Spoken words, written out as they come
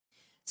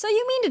So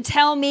you mean to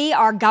tell me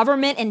our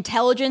government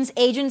intelligence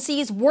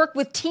agencies work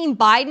with Team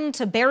Biden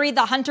to bury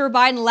the Hunter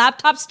Biden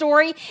laptop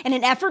story in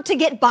an effort to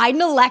get Biden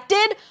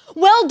elected?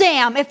 Well,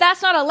 damn, if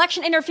that's not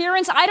election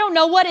interference, I don't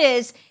know what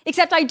is.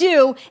 Except I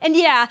do. And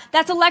yeah,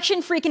 that's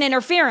election freaking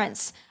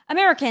interference.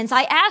 Americans,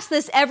 I ask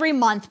this every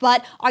month,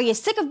 but are you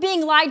sick of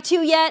being lied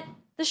to yet?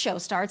 The show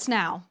starts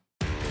now.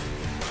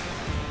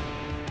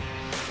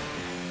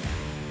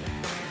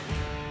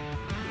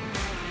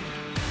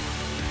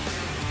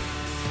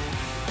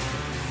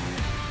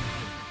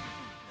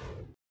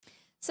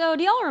 So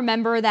do y'all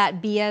remember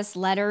that BS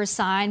letter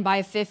signed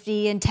by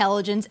 50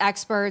 intelligence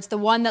experts, the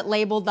one that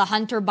labeled the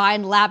Hunter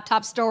Biden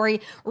laptop story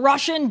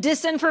Russian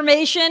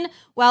disinformation?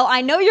 Well,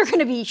 I know you're going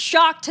to be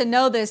shocked to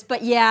know this,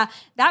 but yeah,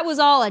 that was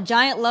all a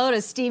giant load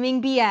of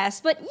steaming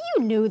BS. But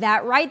you knew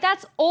that, right?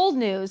 That's old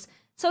news.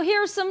 So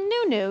here's some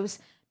new news.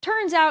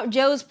 Turns out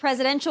Joe's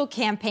presidential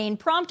campaign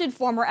prompted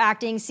former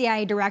acting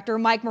CIA director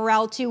Mike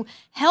Morrell to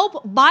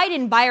help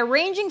Biden by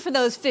arranging for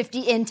those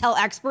 50 intel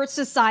experts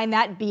to sign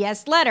that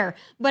BS letter.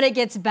 But it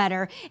gets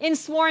better. In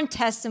sworn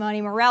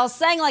testimony, Morrell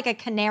sang like a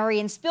canary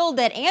and spilled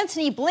that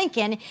Antony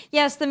Blinken,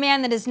 yes, the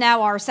man that is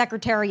now our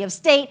Secretary of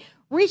State,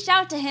 reached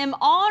out to him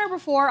on or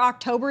before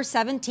October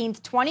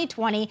 17th,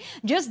 2020,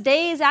 just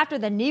days after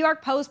the New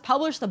York Post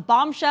published the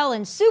bombshell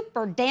and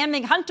super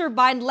damning Hunter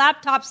Biden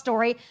laptop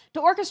story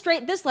to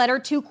orchestrate this letter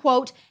to,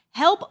 quote,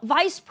 help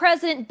Vice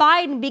President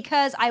Biden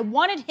because I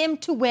wanted him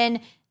to win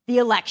the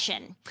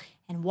election.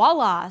 And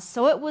voila,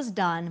 so it was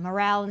done.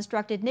 Morrell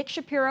instructed Nick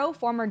Shapiro,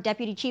 former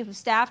deputy chief of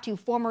staff to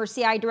former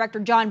CIA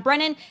director John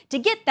Brennan, to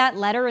get that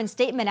letter and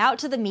statement out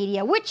to the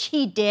media, which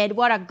he did.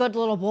 What a good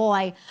little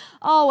boy.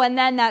 Oh, and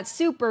then that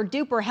super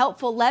duper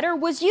helpful letter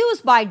was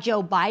used by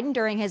Joe Biden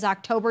during his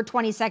October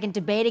 22nd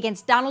debate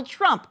against Donald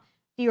Trump.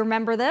 Do you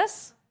remember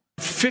this?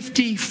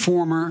 50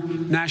 former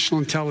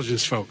national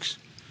intelligence folks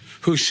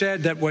who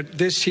said that what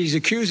he's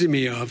accusing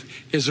me of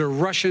is a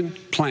Russian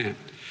plant.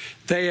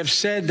 They have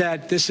said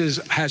that this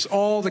has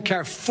all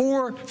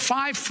the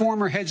five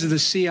former heads of the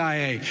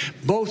CIA,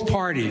 both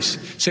parties,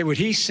 say what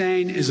he's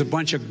saying is a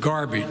bunch of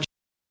garbage.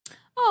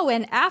 Oh,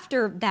 and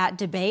after that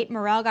debate,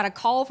 Morrell got a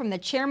call from the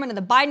chairman of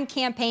the Biden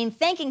campaign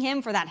thanking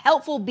him for that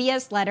helpful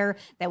BS letter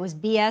that was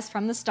BS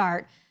from the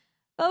start.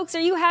 Folks,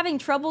 are you having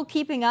trouble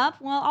keeping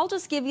up? Well, I'll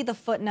just give you the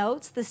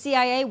footnotes. The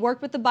CIA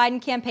worked with the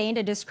Biden campaign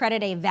to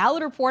discredit a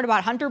valid report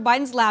about Hunter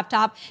Biden's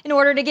laptop in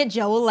order to get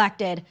Joe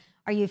elected.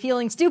 Are you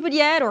feeling stupid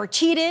yet or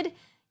cheated?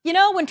 You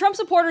know, when Trump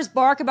supporters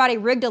bark about a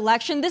rigged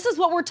election, this is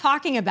what we're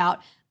talking about.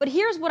 But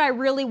here's what I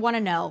really want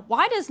to know.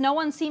 Why does no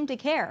one seem to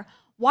care?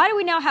 Why do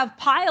we now have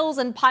piles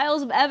and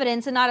piles of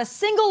evidence and not a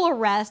single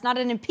arrest, not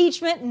an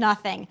impeachment,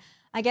 nothing?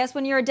 I guess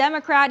when you're a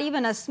Democrat,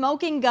 even a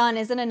smoking gun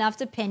isn't enough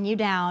to pin you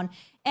down.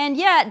 And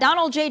yet,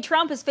 Donald J.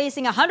 Trump is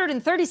facing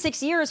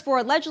 136 years for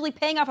allegedly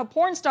paying off a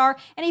porn star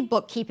and a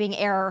bookkeeping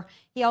error.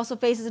 He also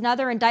faces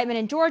another indictment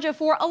in Georgia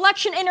for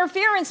election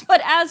interference. But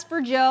as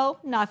for Joe,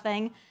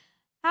 nothing.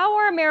 How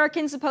are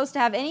Americans supposed to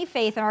have any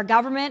faith in our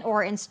government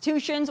or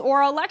institutions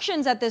or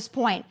elections at this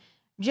point?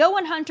 Joe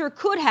and Hunter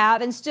could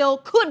have and still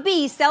could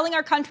be selling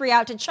our country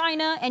out to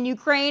China and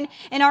Ukraine,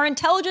 and our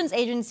intelligence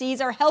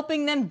agencies are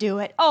helping them do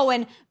it. Oh,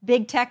 and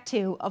big tech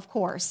too, of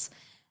course.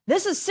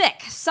 This is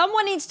sick.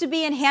 Someone needs to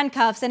be in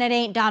handcuffs, and it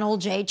ain't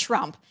Donald J.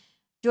 Trump.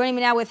 Joining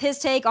me now with his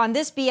take on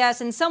this BS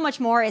and so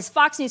much more is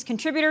Fox News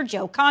contributor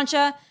Joe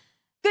Concha.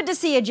 Good to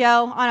see you,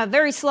 Joe, on a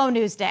very slow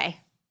news day.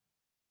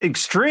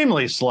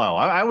 Extremely slow.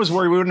 I was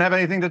worried we wouldn't have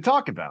anything to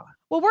talk about.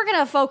 Well, we're going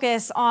to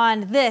focus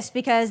on this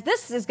because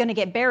this is going to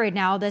get buried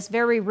now, this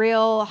very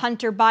real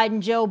Hunter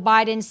Biden, Joe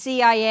Biden,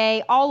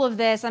 CIA, all of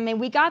this. I mean,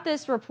 we got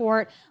this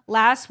report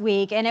last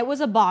week and it was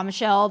a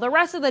bombshell. The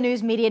rest of the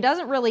news media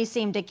doesn't really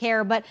seem to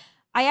care, but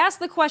I asked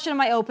the question in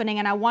my opening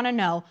and I want to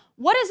know,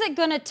 what is it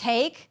going to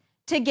take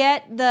to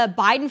get the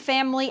Biden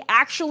family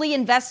actually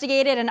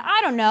investigated and,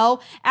 I don't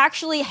know,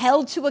 actually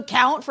held to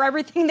account for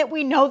everything that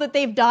we know that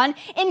they've done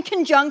in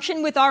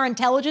conjunction with our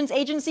intelligence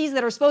agencies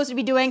that are supposed to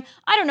be doing,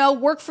 I don't know,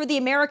 work for the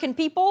American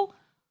people?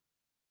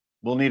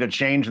 We'll need a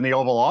change in the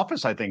Oval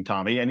Office, I think,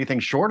 Tommy. Anything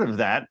short of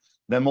that,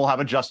 then we'll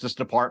have a Justice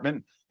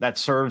Department that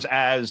serves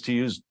as, to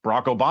use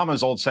Barack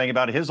Obama's old saying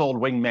about his old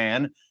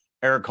wingman,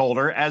 Eric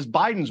Holder, as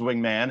Biden's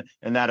wingman,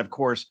 and that, of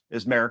course,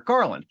 is Merrick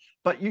Garland.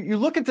 But you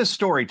look at this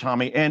story,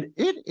 Tommy, and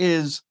it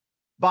is,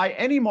 by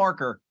any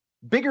marker,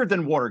 bigger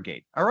than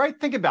Watergate. All right?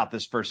 Think about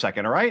this for a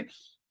second, all right?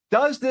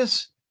 Does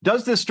this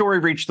story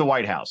reach the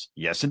White House?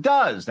 Yes, it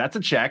does. That's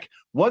a check.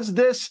 Was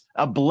this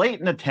a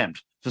blatant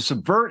attempt to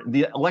subvert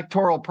the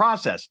electoral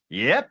process?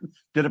 Yep.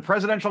 Did a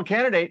presidential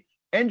candidate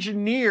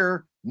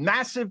engineer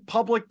massive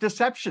public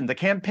deception? The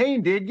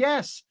campaign did,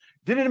 yes.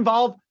 Did it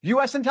involve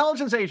U.S.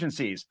 intelligence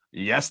agencies.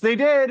 Yes, they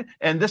did.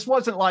 And this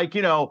wasn't like,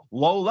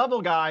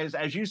 low-level guys.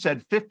 As you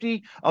said,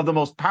 50 of the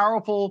most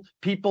powerful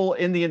people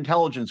in the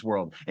intelligence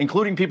world,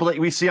 including people that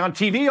we see on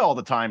TV all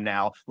the time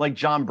now, like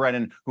John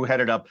Brennan, who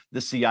headed up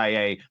the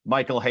CIA,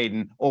 Michael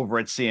Hayden over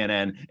at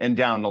CNN, and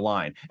down the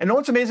line. And know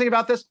what's amazing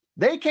about this?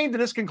 They came to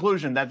this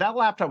conclusion that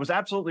laptop was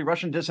absolutely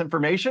Russian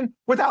disinformation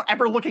without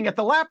ever looking at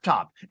the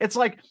laptop. It's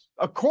like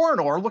a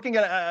coroner looking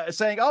at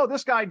saying, oh,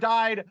 this guy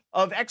died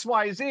of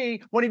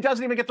XYZ when he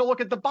doesn't even get to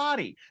look at the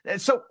body.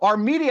 And so our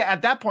media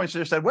at that point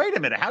just said, wait a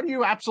minute, how do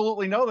you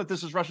absolutely know that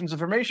this is Russian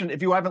disinformation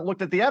if you haven't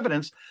looked at the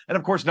evidence? And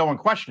of course, no one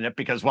questioned it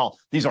because, well,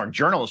 these aren't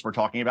journalists we're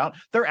talking about.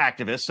 They're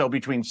activists. So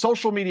between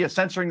social media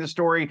censoring the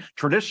story,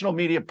 traditional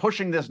media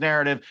pushing this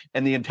narrative,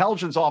 and the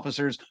intelligence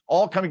officers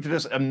all coming to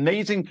this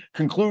amazing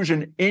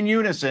conclusion in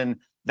unison,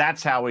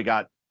 that's how we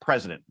got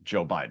President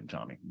Joe Biden,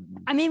 Tommy.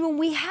 I mean, when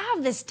we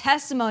have this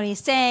testimony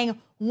saying,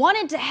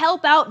 wanted to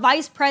help out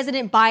Vice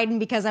President Biden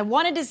because I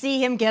wanted to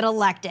see him get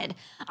elected.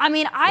 I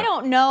mean, I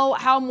don't know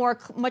how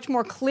much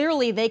more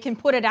clearly they can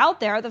put it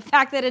out there. The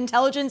fact that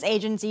intelligence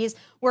agencies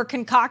were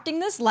concocting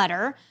this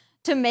letter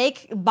to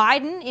make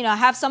Biden,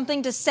 have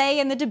something to say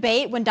in the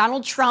debate when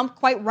Donald Trump,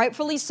 quite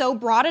rightfully so,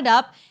 brought it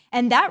up.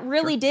 And that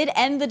really did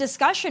end the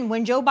discussion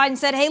when Joe Biden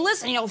said, hey,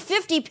 listen,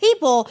 50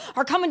 people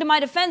are coming to my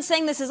defense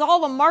saying this is all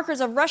the markers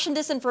of Russian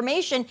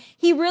disinformation.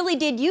 He really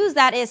did use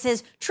that as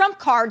his trump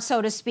card,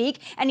 so to speak,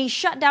 and he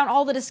shut down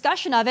all the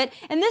discussion of it.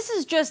 And this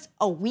is just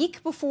a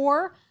week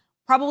before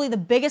probably the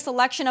biggest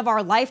election of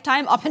our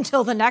lifetime up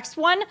until the next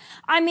one.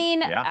 I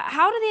mean,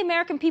 how do the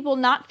American people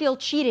not feel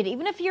cheated?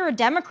 Even if you're a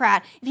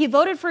Democrat, if you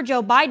voted for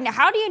Joe Biden,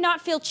 how do you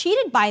not feel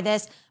cheated by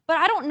this? But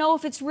I don't know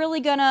if it's really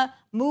going to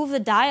move the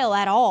dial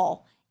at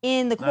all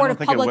in the court of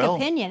public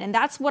opinion. And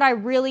that's what I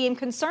really am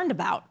concerned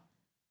about.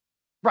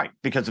 Right.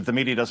 Because if the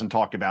media doesn't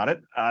talk about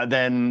it,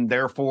 then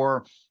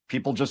therefore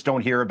people just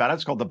don't hear about it.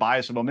 It's called the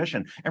bias of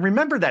omission. And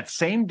remember that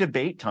same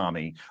debate,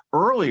 Tommy,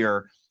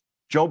 earlier,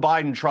 Joe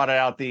Biden trotted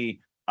out the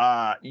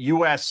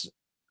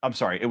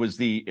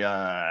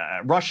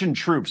Russian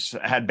troops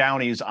had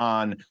bounties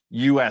on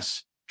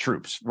U.S.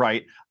 troops,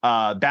 right?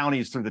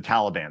 Bounties through the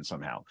Taliban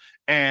somehow.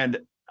 And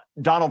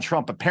Donald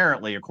Trump,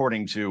 apparently,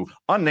 according to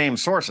unnamed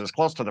sources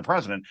close to the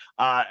president,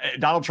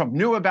 Donald Trump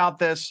knew about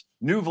this,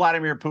 knew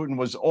Vladimir Putin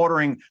was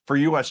ordering for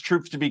U.S.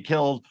 troops to be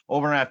killed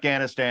over in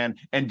Afghanistan,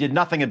 and did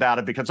nothing about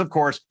it because, of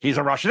course, he's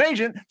a Russian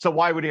agent. So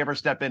why would he ever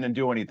step in and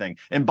do anything?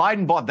 And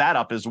Biden bought that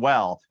up as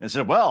well and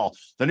said, well,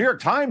 the New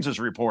York Times is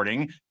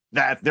reporting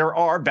that there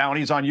are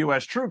bounties on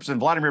U.S. troops and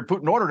Vladimir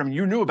Putin ordered them.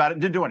 You knew about it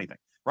and didn't do anything.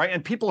 Right.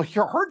 And people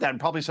heard that and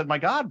probably said, my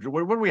God,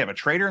 what do we have? A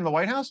traitor in the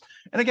White House?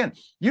 And again,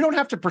 you don't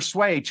have to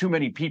persuade too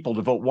many people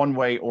to vote one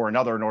way or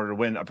another in order to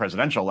win a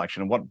presidential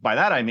election. And what by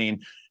that, I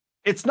mean,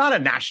 it's not a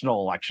national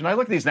election. I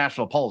look at these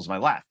national polls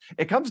on my left.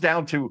 It comes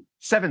down to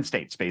 7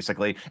 states,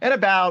 basically, and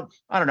about,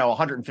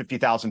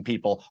 150,000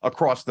 people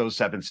across those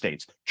 7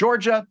 states.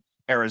 Georgia,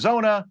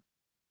 Arizona,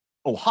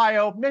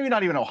 Ohio, maybe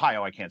not even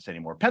Ohio, I can't say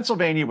anymore.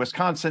 Pennsylvania,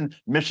 Wisconsin,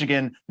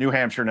 Michigan, New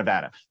Hampshire,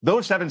 Nevada.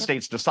 Those 7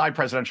 states decide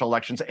presidential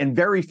elections, and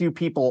very few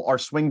people are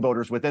swing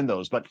voters within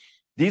those. But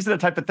these are the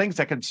type of things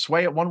that could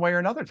sway it one way or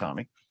another,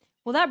 Tommy.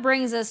 Well, that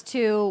brings us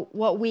to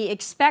what we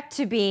expect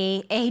to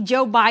be a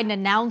Joe Biden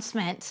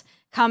announcement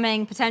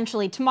coming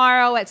potentially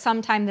tomorrow at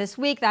some time this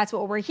week. That's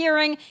what we're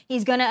hearing.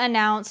 He's going to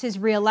announce his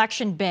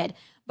reelection bid.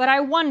 But I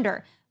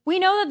wonder, we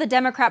know that the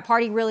Democrat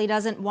Party really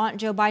doesn't want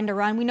Joe Biden to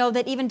run. We know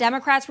that even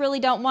Democrats really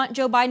don't want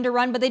Joe Biden to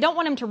run, but they don't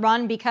want him to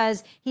run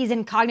because he's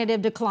in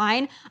cognitive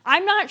decline.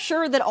 I'm not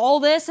sure that all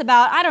this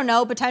about,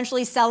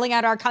 potentially selling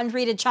out our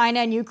country to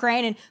China and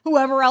Ukraine and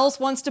whoever else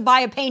wants to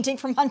buy a painting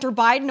from Hunter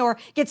Biden or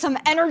get some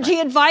energy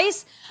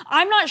advice,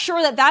 I'm not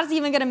sure that that's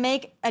even going to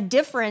make a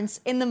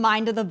difference in the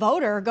mind of the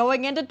voter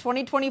going into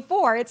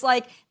 2024. It's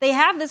like they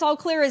have this all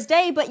clear as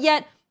day, but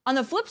yet on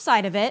the flip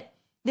side of it,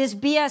 this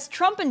BS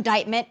Trump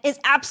indictment is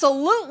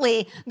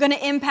absolutely going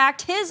to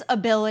impact his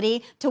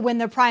ability to win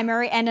the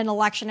primary and an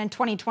election in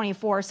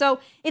 2024. So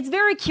it's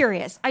very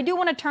curious. I do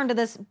want to turn to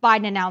this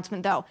Biden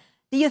announcement, though.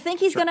 Do you think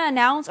he's going to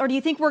announce, or do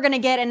you think we're going to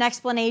get an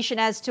explanation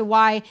as to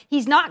why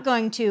he's not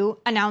going to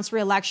announce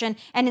re-election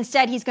and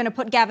instead he's going to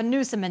put Gavin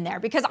Newsom in there?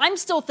 Because I'm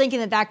still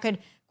thinking that could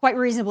quite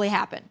reasonably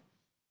happen.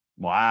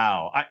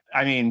 Wow.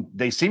 I mean,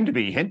 they seem to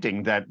be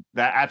hinting that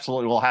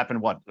absolutely will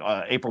happen,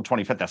 April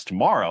 25th? That's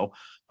tomorrow.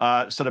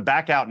 So to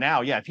back out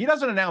now, if he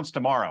doesn't announce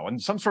tomorrow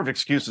and some sort of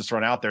excuse is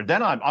thrown out there,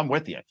 then I'm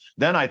with you.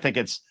 Then I think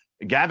it's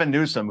Gavin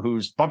Newsom,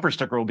 whose bumper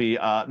sticker will be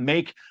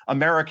 "Make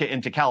America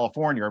into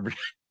California."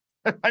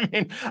 I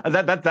mean,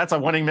 that's a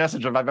winning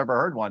message if I've ever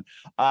heard one.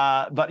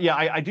 But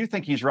I do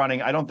think he's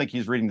running. I don't think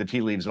he's reading the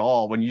tea leaves at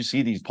all. When you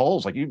see these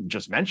polls, like you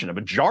just mentioned, a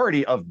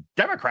majority of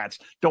Democrats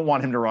don't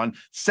want him to run.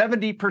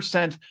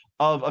 70%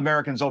 of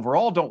Americans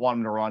overall don't want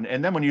him to run.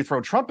 And then when you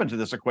throw Trump into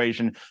this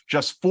equation,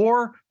 just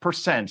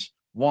 4%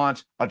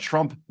 want a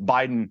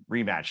Trump-Biden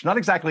rematch. Not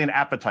exactly an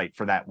appetite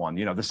for that one.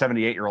 The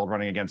 78-year-old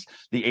running against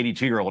the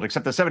 82-year-old,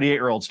 except the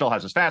 78-year-old still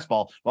has his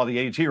fastball, while the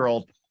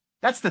 82-year-old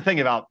That's the thing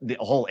about the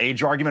whole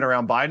age argument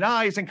around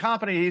Biden. He's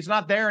incompetent. He's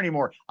not there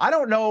anymore. I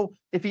don't know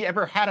if he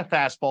ever had a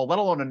fastball, let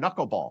alone a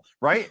knuckleball,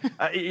 right?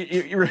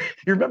 You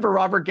remember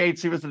Robert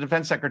Gates? He was the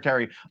defense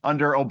secretary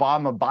under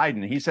Obama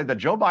Biden. He said that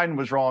Joe Biden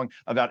was wrong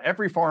about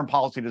every foreign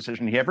policy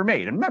decision he ever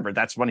made. And remember,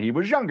 that's when he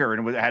was younger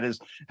and had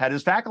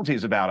his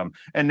faculties about him.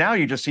 And now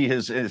you just see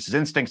his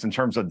instincts in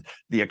terms of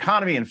the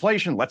economy,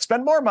 inflation. Let's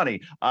spend more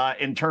money.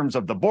 In terms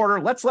of the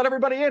border, let's let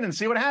everybody in and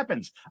see what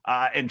happens.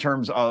 In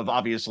terms of,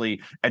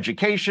 obviously,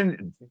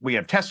 education, we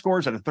have test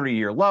scores at a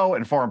 30-year low.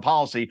 And foreign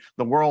policy,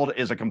 the world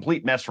is a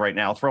complete mess right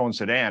now, throwing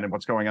Sudan and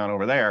what's going on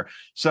over there.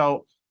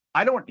 So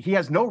he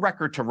has no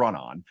record to run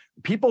on.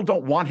 People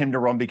don't want him to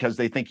run because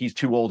they think he's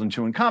too old and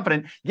too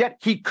incompetent, yet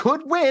he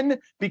could win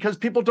because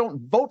people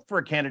don't vote for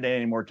a candidate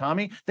anymore,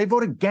 Tommy. They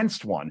vote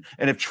against one.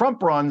 And if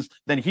Trump runs,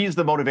 then he's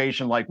the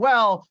motivation like,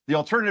 well, the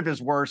alternative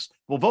is worse.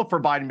 We'll vote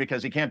for Biden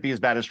because he can't be as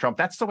bad as Trump.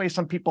 That's the way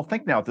some people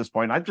think now at this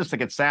point. I just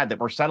think it's sad that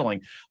we're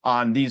settling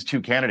on these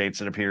two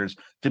candidates, it appears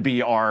to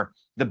be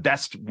the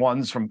best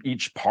ones from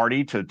each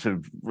party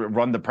to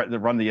run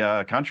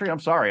the country. I'm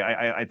sorry.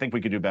 I think we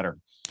could do better.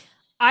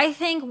 I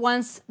think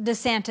once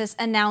DeSantis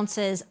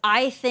announces,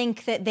 I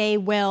think that they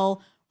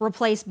will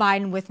replace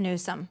Biden with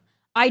Newsom.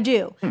 I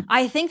do.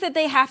 I think that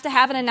they have to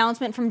have an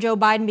announcement from Joe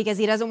Biden because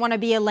he doesn't want to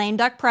be a lame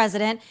duck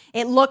president.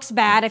 It looks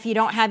bad if you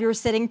don't have your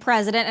sitting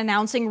president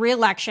announcing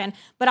re-election.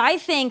 But I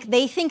think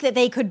that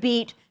they could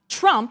beat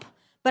Trump,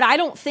 but I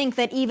don't think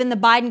that even the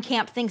Biden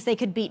camp thinks they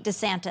could beat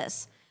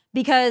DeSantis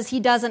because he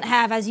doesn't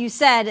have, as you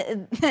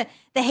said,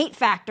 the hate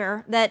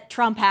factor that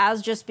Trump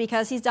has just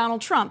because he's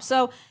Donald Trump.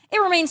 So it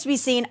remains to be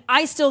seen.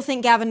 I still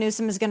think Gavin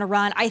Newsom is going to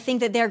run. I think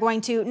that they're going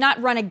to not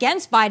run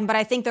against Biden, but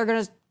I think they're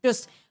going to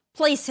just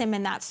place him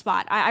in that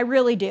spot. I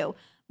really do.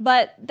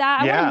 But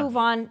I want to move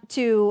on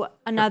to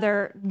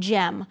another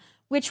gem,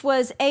 which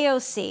was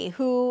AOC,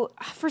 who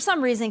for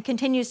some reason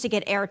continues to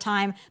get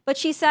airtime, but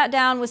she sat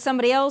down with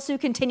somebody else who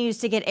continues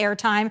to get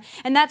airtime,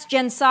 and that's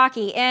Jen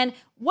Psaki. And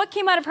what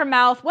came out of her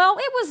mouth? Well,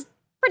 it was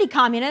pretty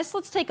communist.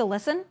 Let's take a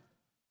listen.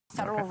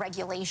 Federal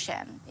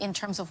regulation in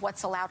terms of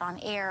what's allowed on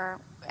air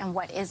and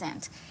what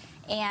isn't.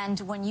 And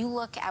when you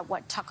look at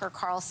what Tucker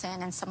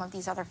Carlson and some of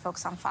these other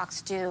folks on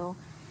Fox do,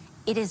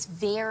 it is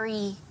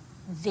very,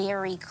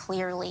 very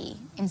clearly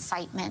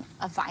incitement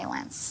of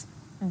violence.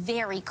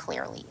 Very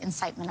clearly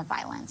incitement of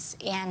violence.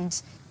 And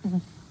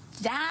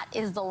that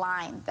is the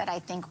line that I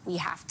think we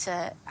have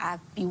to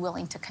be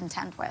willing to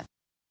contend with.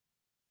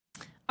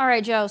 All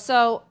right, Joe.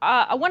 So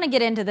I want to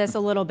get into this a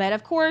little bit.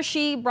 Of course,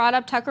 she brought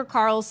up Tucker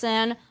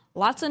Carlson.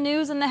 Lots of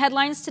news in the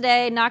headlines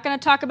today. Not going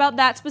to talk about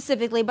that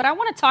specifically, but I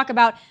want to talk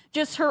about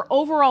just her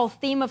overall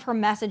theme of her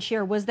message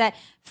here was that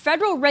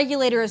federal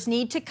regulators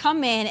need to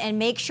come in and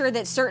make sure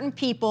that certain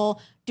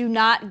people do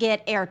not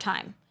get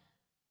airtime.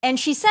 And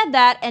she said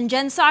that, and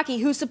Jen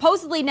Psaki, who's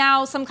supposedly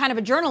now some kind of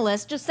a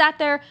journalist, just sat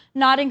there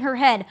nodding her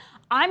head.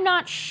 I'm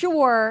not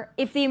sure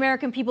if the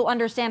American people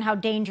understand how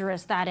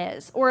dangerous that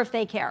is or if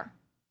they care.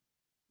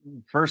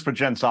 First, with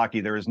Jen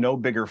Psaki, there is no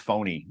bigger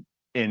phony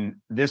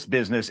in this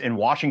business in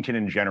Washington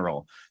in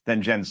general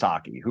than Jen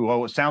Psaki,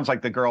 who sounds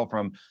like the girl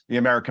from the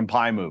American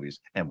Pie movies.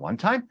 And one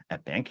time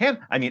at band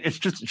camp, I mean, it's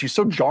just, she's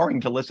so jarring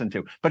to listen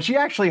to. But she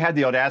actually had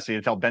the audacity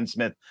to tell Ben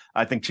Smith,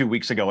 I think 2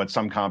 weeks ago at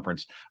some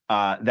conference,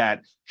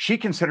 that she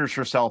considers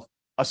herself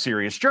a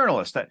serious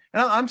journalist. And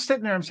I'm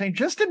sitting there, I'm saying,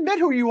 just admit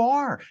who you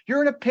are.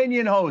 You're an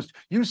opinion host.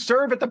 You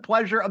serve at the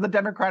pleasure of the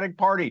Democratic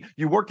Party.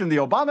 You worked in the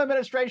Obama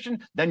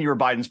administration, then you were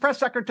Biden's press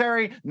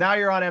secretary. Now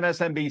you're on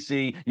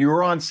MSNBC. You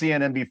were on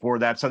CNN before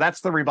that. So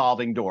that's the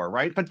revolving door,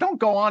 right? But don't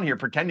go on here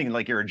pretending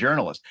like you're a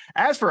journalist.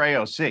 As for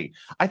AOC,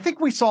 I think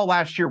we saw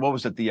last year, what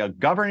was it? The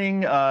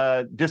governing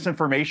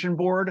disinformation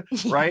board,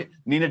 right?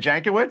 Nina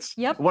Jankowicz.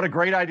 Yep. What a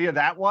great idea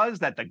that was,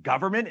 that the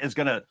government is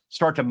going to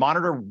start to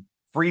monitor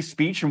free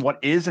speech and what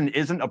is and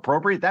isn't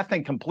appropriate. That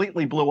thing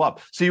completely blew up.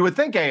 So you would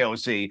think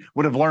AOC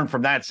would have learned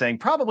from that, saying,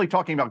 probably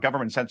talking about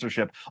government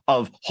censorship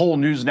of whole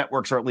news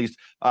networks, or at least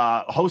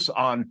hosts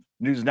on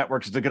news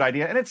networks, is a good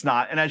idea. And it's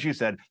not. And as you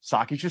said,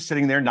 Psaki's just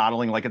sitting there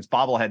nodding like it's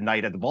bobblehead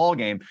night at the ball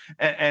game.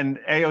 And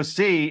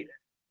AOC,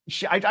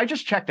 I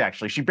just checked,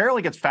 actually. She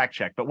barely gets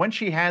fact-checked, but when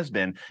she has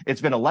been, it's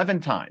been 11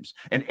 times.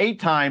 And 8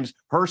 times,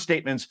 her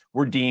statements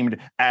were deemed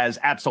as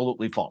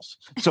absolutely false.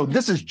 So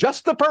this is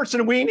just the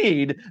person we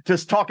need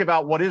to talk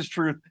about what is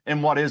truth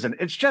and what isn't.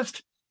 It's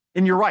just,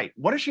 and you're right,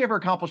 what has she ever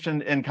accomplished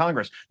in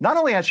Congress? Not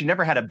only has she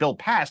never had a bill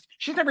passed,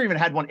 she's never even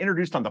had one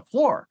introduced on the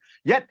floor.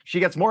 Yet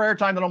she gets more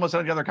airtime than almost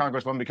any other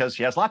congresswoman because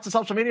she has lots of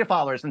social media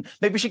followers. And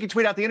maybe she could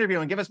tweet out the interview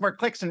and give us more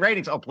clicks and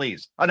ratings. Oh,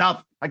 please,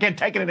 enough. I can't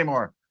take it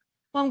anymore.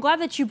 Well, I'm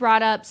glad that you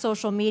brought up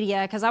social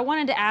media because I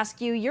wanted to ask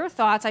you your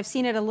thoughts. I've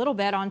seen it a little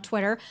bit on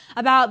Twitter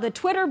about the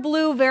Twitter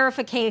Blue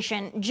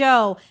verification.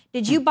 Joe,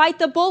 did you bite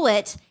the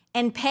bullet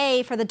and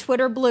pay for the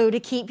Twitter Blue to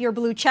keep your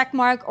blue check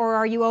mark, or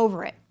are you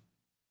over it?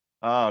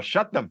 Oh,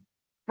 shut the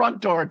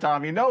front door,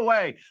 Tommy. No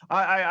way.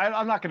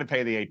 I'm not going to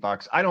pay the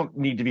 $8. I don't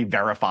need to be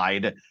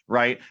verified,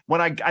 right?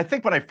 When I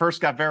think when I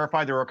first got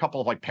verified, there were a couple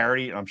of like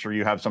parody, I'm sure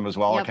you have some as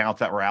well, Yep. accounts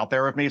that were out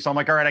there with me. So I'm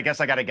like, all right, I guess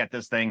I got to get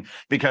this thing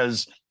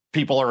because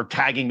people are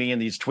tagging me in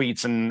these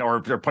tweets or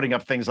they're putting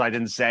up things I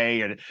didn't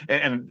say.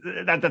 And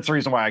that's the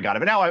reason why I got it.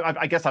 But now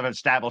I guess I've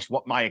established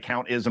what my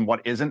account is and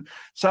what isn't.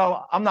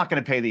 So I'm not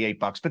going to pay the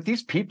 $8. But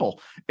these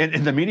people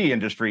in the media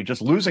industry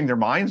just losing their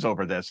minds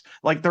over this,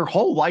 like their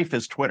whole life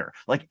is Twitter.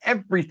 Like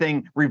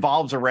everything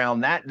revolves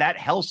around that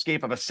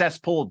hellscape of a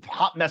cesspool,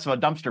 hot mess of a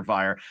dumpster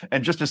fire.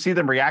 And just to see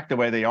them react the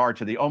way they are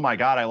to the, oh my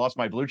God, I lost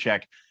my blue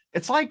check.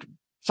 It's like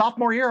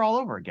sophomore year all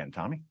over again,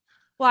 Tommy.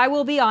 Well, I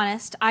will be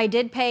honest. I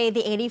did pay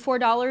the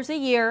 $84 a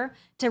year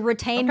to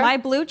retain my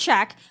blue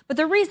check. But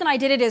the reason I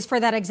did it is for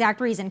that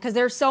exact reason, because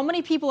there's so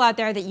many people out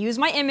there that use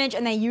my image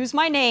and they use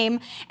my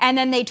name and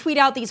then they tweet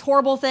out these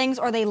horrible things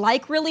or they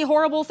like really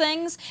horrible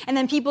things. And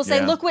then people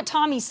say, look what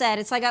Tommy said.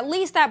 It's like, at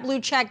least that blue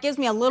check gives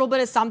me a little bit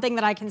of something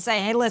that I can say,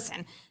 hey,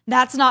 listen,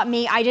 that's not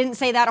me. I didn't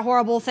say that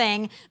horrible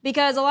thing,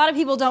 because a lot of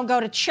people don't go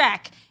to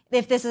check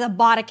if this is a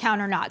bot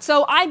account or not.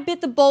 So I bit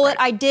the bullet.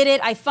 I did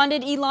it. I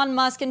funded Elon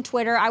Musk and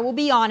Twitter. I will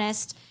be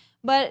honest.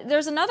 But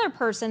there's another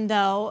person,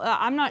 though.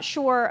 I'm not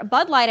sure.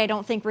 Bud Light, I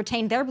don't think,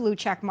 retained their blue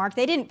check mark.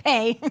 They didn't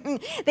pay the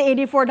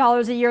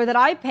 $84 a year that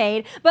I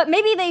paid, but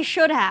maybe they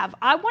should have.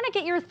 I want to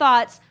get your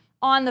thoughts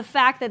on the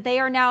fact that they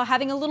are now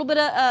having a little bit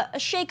of a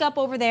shakeup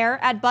over there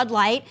at Bud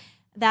Light.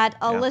 That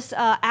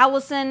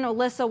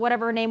Alyssa,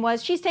 whatever her name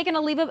was, she's taken a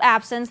leave of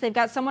absence. They've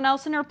got someone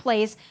else in her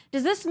place.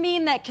 Does this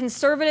mean that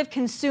conservative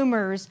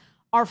consumers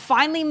are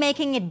finally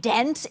making a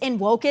dent in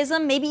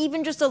wokeism, maybe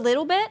even just a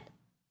little bit?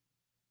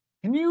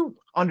 Can you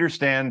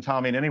understand,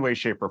 Tommy, in any way,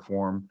 shape, or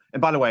form?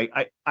 And by the way,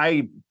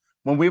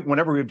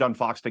 whenever we've done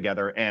Fox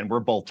together and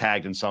we're both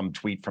tagged in some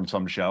tweet from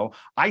some show,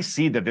 I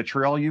see the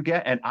vitriol you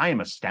get, and I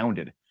am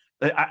astounded.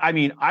 I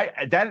mean,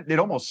 it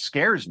almost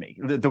scares me,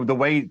 the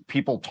way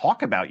people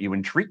talk about you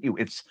and treat you.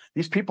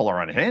 These people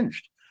are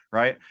unhinged,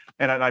 right?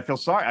 And I feel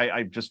sorry.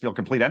 I just feel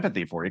complete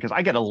empathy for you, because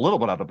I get a little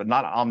bit of it, but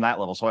not on that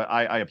level. So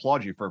I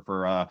applaud you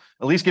for at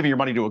least giving your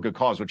money to a good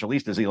cause, which at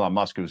least is Elon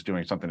Musk, who's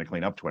doing something to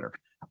clean up Twitter.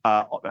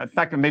 In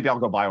fact, maybe I'll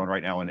go buy one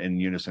right now in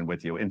unison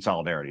with you, in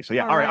solidarity. So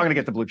yeah, all right, I'm going to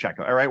get the blue check.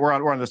 All right, we're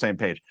on the same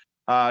page.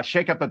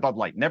 Shake up at Bud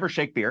Light. Never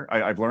shake beer.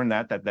 I've learned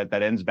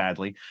that ends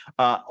badly.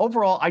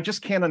 Overall, I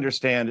just can't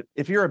understand,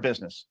 if you're a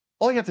business,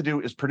 all you have to do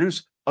is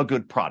produce a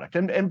good product.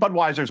 And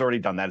Budweiser's already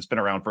done that. It's been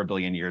around for a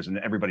billion years, and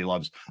everybody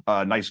loves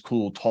a nice,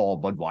 cool, tall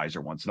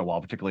Budweiser once in a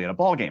while, particularly at a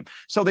ball game.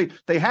 So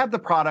they have the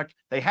product,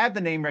 they have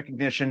the name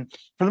recognition.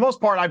 For the most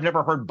part, I've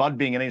never heard Bud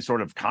being in any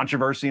sort of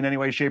controversy in any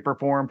way, shape, or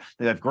form.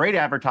 They have great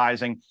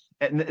advertising.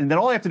 And then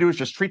all they have to do is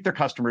just treat their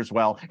customers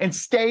well and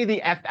stay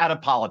the F out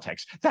of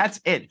politics. That's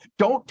it.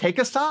 Don't take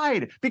a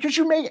side, because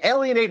you may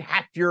alienate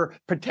half your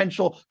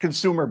potential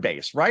consumer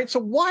base, right? So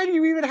why do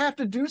you even have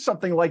to do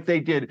something like they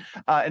did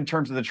in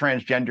terms of the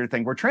transgender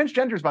thing, where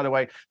transgenders, by the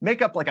way,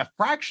 make up like a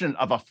fraction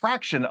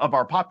of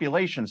our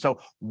population. So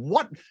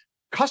what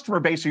customer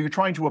base are you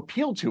trying to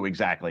appeal to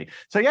exactly?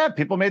 So yeah,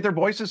 people made their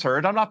voices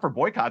heard. I'm not for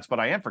boycotts, but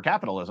I am for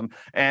capitalism.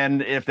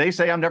 And if they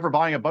say I'm never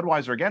buying a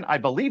Budweiser again, I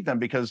believe them,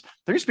 because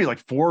there used to be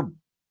like 4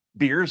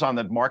 beers on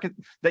the market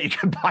that you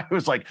could buy. It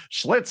was like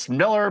Schlitz,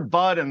 Miller,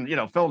 Bud, and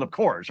filled up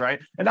Coors,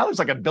 right? And now there's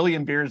like a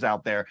billion beers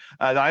out there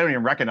that I don't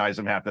even recognize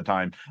them half the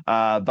time.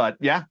 But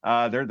yeah,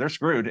 they're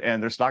screwed,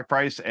 and their stock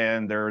price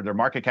and their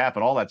market cap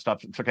and all that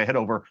stuff took a hit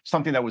over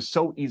something that was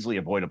so easily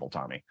avoidable,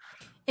 Tommy.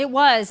 It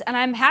was, and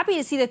I'm happy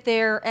to see that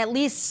they're at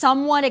least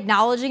somewhat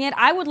acknowledging it.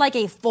 I would like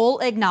a full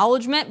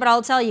acknowledgement, but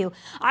I'll tell you,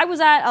 I was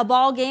at a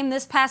ball game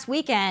this past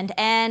weekend,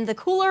 and the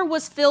cooler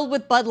was filled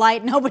with Bud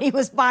Light. Nobody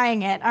was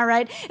buying it, all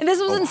right? And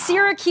this was in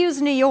Syracuse,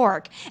 New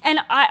York. And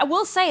I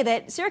will say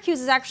that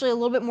Syracuse is actually a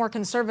little bit more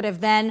conservative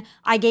than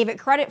I gave it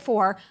credit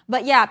for.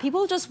 But yeah,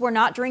 people just were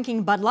not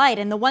drinking Bud Light,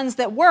 and the ones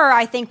that were,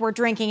 I think, were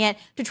drinking it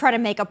to try to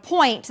make a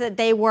point that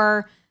they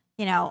were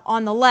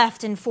on the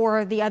left and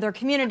for the other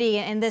community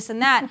and this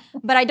and that.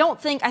 But I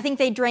think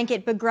they drank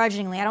it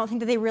begrudgingly. I don't think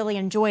that they really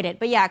enjoyed it.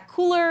 But yeah,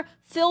 cooler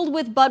filled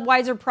with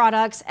Budweiser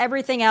products,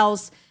 everything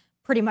else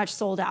pretty much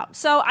sold out.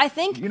 So I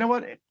think, you know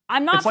what?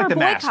 I'm not for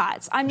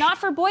boycotts. I'm not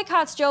for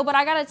boycotts, Joe, but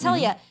I got to tell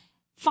you,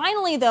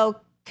 finally, though,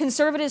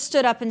 conservatives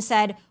stood up and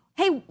said,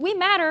 hey, we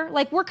matter.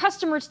 Like, we're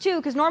customers too,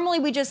 because normally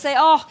we just say,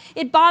 oh,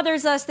 it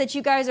bothers us that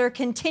you guys are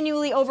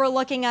continually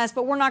overlooking us,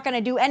 but we're not going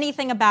to do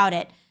anything about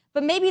it.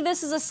 But maybe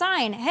this is a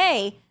sign.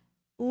 Hey,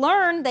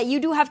 learn that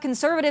you do have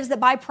conservatives that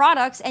buy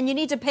products, and you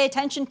need to pay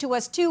attention to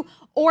us too.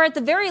 Or at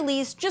the very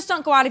least, just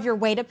don't go out of your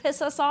way to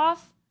piss us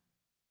off.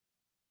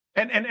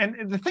 And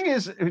the thing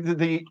is,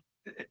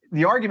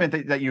 the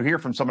argument that you hear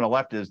from some on the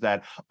left is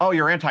that, oh,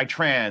 you're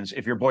anti-trans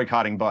if you're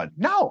boycotting Bud.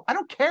 No, I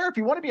don't care. If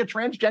you want to be a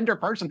transgender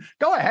person,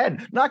 go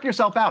ahead, knock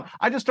yourself out.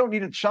 I just don't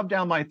need it shoved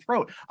down my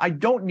throat. I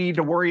don't need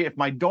to worry if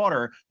my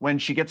daughter, when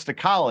she gets to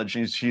college,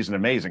 she's an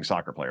amazing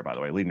soccer player, by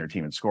the way, leading her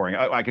team in scoring.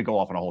 I could go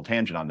off on a whole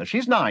tangent on this.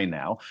 She's 9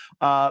 now,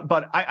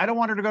 but I don't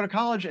want her to go to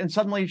college and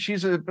suddenly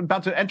she's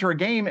about to enter a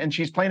game and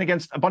she's playing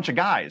against a bunch of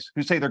guys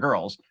who say they're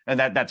girls, and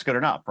that's good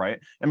enough, right?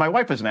 And my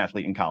wife is an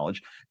athlete in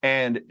college,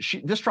 and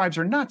this drives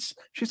her nuts.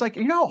 nuts. She's like,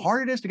 you know how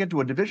hard it is to get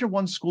to a Division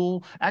I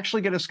school,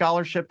 actually get a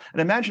scholarship?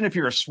 And imagine if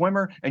you're a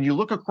swimmer and you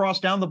look across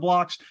down the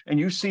blocks and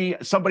you see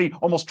somebody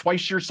almost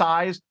twice your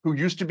size who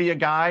used to be a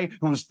guy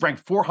who was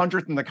ranked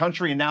 400th in the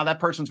country, and now that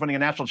person's winning a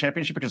national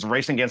championship because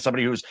racing against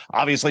somebody who's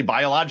obviously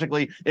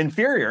biologically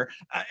inferior.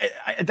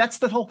 That's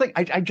the whole thing.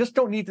 I just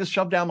don't need this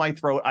shoved down my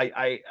throat.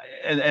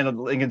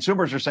 And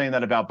consumers are saying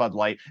that about Bud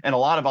Light and a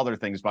lot of other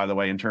things, by the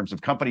way, in terms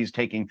of companies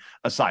taking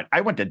a side.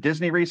 I went to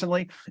Disney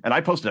recently and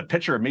I posted a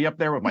picture of me up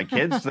there with my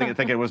kids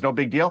thinking it was no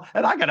big deal,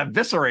 and I got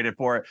eviscerated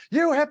for it.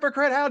 You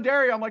hypocrite, how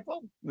dare you? I'm like,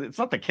 well, it's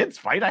not the kids'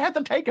 fight. I had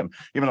to take them,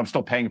 even though I'm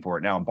still paying for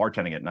it now. I'm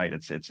bartending at night.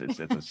 It's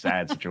a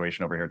sad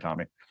situation over here,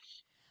 Tommy.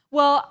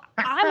 Well,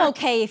 I'm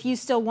okay if you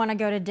still want to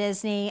go to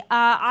Disney.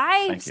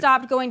 I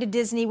stopped going to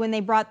Disney when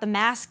they brought the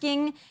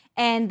masking,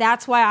 and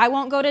that's why I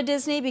won't go to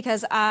Disney,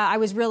 because I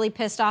was really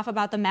pissed off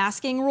about the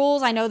masking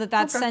rules. I know that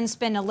that's since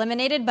been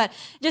eliminated, but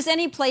just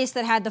any place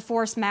that had the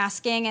forced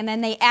masking and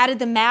then they added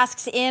the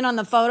masks in on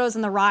the photos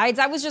and the rides,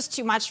 that was just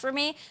too much for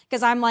me,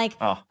 because I'm like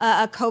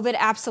a COVID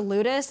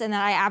absolutist, and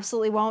that I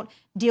absolutely won't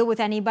deal with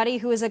anybody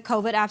who is a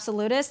COVID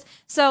absolutist.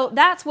 So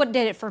that's what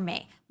did it for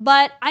me.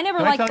 But I never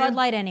liked Bud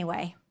Light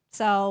anyway.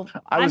 So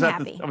I'm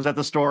happy. I was at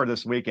the store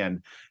this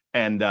weekend,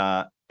 and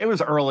it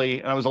was early,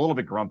 and I was a little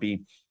bit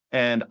grumpy.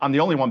 And I'm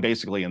the only one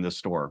basically in this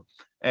store.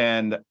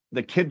 And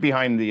the kid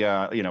behind the,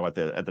 at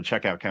the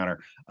checkout counter,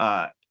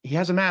 he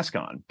has a mask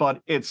on,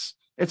 but it's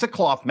a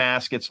cloth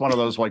mask. It's one of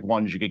those like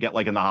ones you could get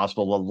like in the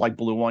hospital, a light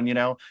blue one,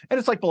 and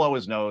it's like below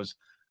his nose.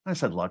 I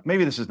said, look,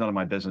 maybe this is none of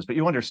my business, but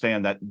you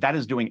understand that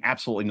is doing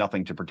absolutely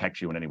nothing to protect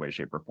you in any way,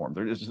 shape, or form.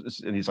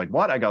 And he's like,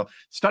 what? I go,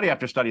 study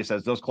after study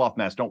says those cloth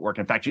masks don't work.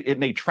 In fact, it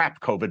may trap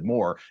COVID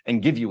more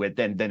and give you it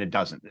than it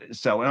doesn't.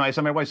 So, and I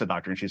said, my wife's a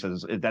doctor, and she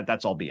says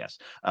that's all BS.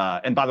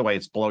 And by the way,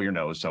 it's below your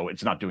nose, so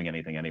it's not doing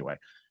anything anyway.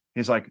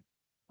 He's like,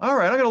 all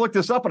right, I'm going to look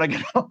this up when I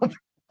get home.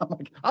 I'm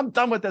like, I'm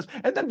done with this.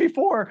 And then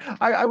before,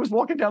 I was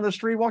walking down the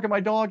street, walking my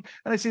dog,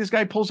 and I see this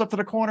guy pulls up to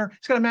the corner.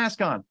 He's got a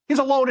mask on. He's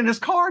alone in his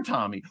car,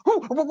 Tommy.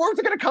 Where's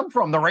it going to come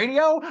from? The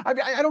radio?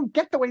 I don't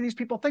get the way these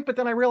people think. But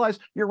then I realized,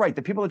 you're right.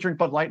 The people that drink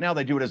Bud Light now,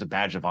 they do it as a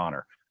badge of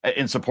honor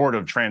in support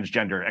of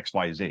transgender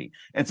XYZ.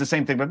 And it's the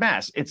same thing with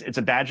masks. It's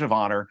a badge of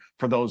honor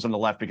for those on the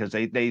left because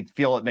they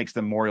feel it makes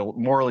them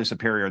morally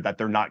superior, that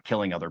they're not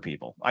killing other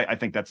people. I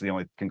think that's the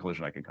only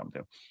conclusion I can come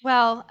to.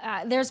 Well,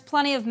 there's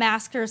plenty of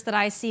maskers that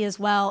I see as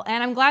well.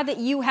 And I'm glad that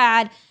you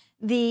had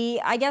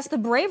the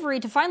bravery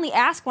to finally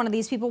ask one of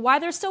these people why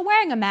they're still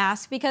wearing a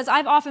mask, because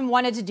I've often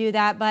wanted to do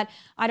that, but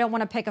I don't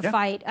want to pick a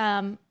fight.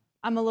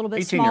 I'm a little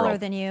bit smaller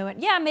than you.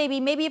 And yeah,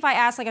 maybe if I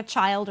ask like a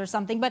child or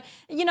something, but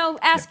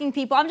asking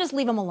people, I'm just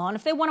leave them alone.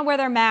 If they want to wear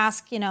their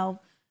mask,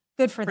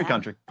 good for them. Free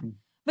country.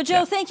 But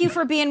Joe, thank you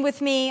for being with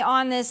me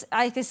on this,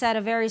 like I said,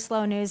 a very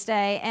slow news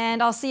day,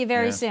 and I'll see you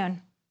very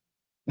soon.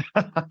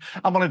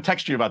 I'm going to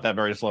text you about that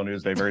very slow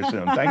news day very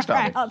soon. Thanks, Tommy.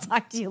 All right, I'll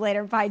talk to you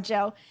later. Bye,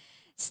 Joe.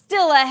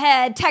 Still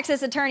ahead,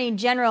 Texas Attorney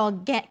General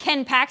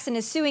Ken Paxton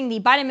is suing the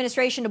Biden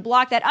administration to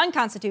block that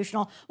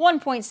unconstitutional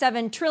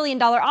 $1.7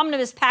 trillion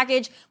omnibus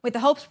package with the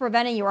hopes of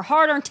preventing your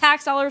hard-earned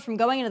tax dollars from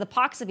going into the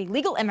pockets of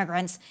illegal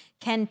immigrants.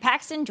 Ken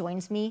Paxton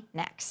joins me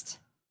next.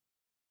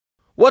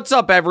 What's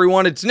up,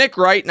 everyone? It's Nick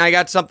Wright, and I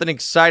got something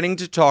exciting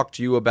to talk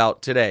to you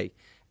about today.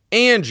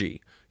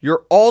 Angie,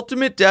 your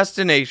ultimate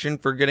destination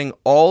for getting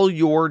all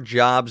your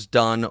jobs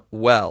done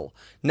well.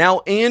 Now,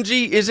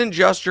 Angie isn't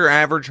just your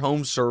average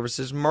home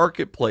services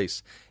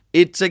marketplace.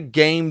 It's a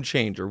game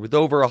changer with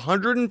over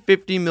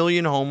 150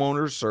 million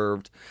homeowners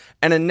served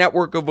and a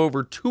network of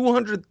over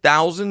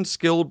 200,000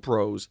 skilled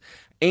pros.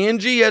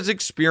 Angie has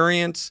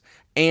experience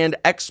and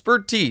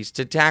expertise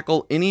to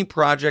tackle any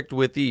project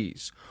with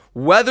ease.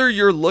 Whether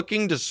you're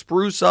looking to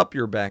spruce up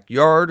your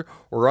backyard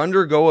or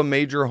undergo a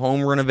major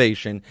home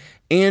renovation,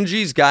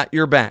 Angie's got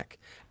your back.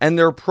 And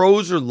their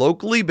pros are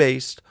locally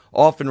based,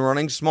 often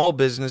running small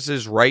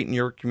businesses right in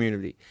your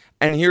community.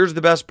 And here's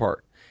the best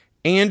part.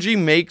 Angie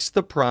makes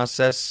the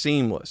process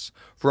seamless.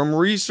 From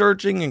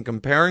researching and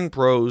comparing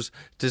pros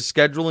to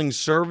scheduling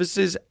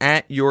services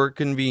at your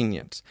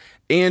convenience.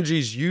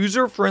 Angie's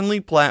user-friendly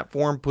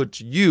platform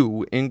puts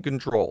you in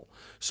control.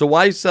 So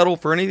why settle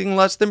for anything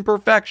less than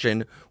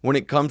perfection when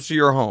it comes to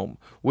your home?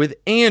 With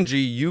Angie,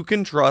 you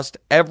can trust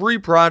every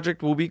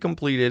project will be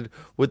completed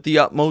with the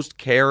utmost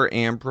care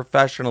and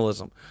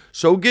professionalism.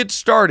 So get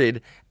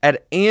started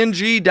at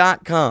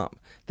Angie.com.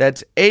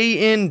 That's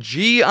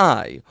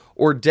ANGI,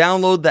 or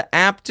download the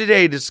app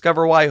today to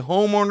discover why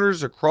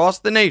homeowners across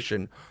the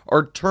nation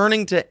are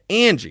turning to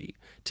Angie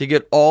to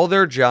get all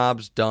their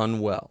jobs done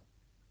well.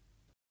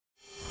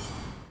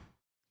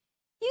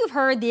 You've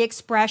heard the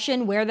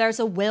expression, where there's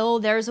a will,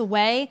 there's a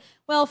way.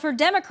 Well, for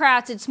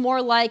Democrats, it's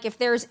more like if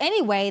there's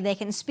any way they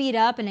can speed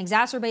up and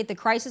exacerbate the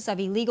crisis of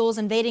illegals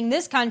invading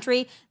this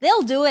country,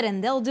 they'll do it,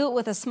 and they'll do it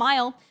with a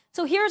smile.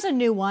 So here's a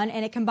new one,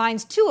 and it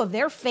combines two of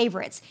their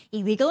favorites,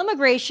 illegal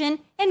immigration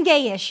and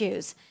gay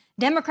issues.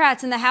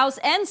 Democrats in the House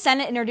and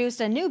Senate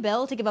introduced a new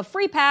bill to give a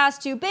free pass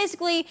to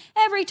basically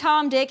every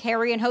Tom, Dick,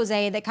 Harry, and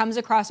Jose that comes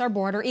across our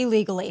border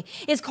illegally.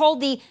 It's called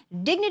the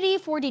Dignity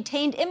for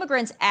Detained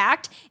Immigrants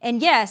Act.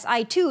 And yes,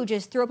 I too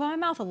just threw up in my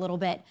mouth a little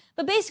bit.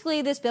 But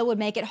basically, this bill would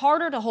make it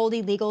harder to hold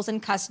illegals in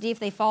custody if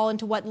they fall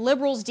into what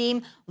liberals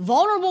deem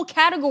vulnerable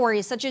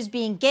categories, such as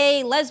being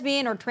gay,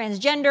 lesbian, or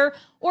transgender,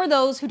 or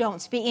those who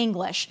don't speak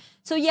English.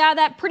 So yeah,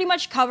 that pretty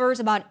much covers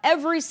about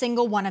every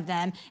single one of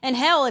them. And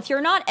hell, if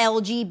you're not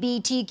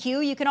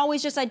LGBTQ, you can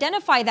always just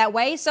identify that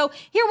way. So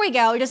here we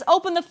go, just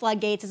open the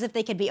floodgates as if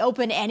they could be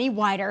opened any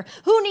wider.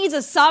 Who needs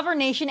a sovereign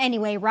nation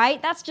anyway,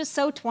 right? That's just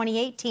so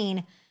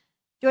 2018.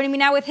 Joining me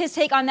now with his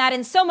take on that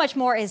and so much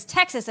more is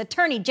Texas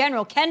Attorney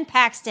General Ken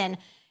Paxton.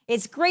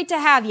 It's great to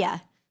have you.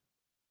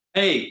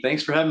 Hey,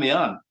 thanks for having me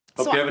on.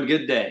 Hope you're having a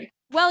good day.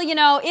 Well, you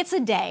know, it's a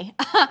day.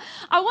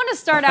 I want to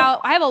start out,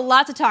 I have a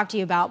lot to talk to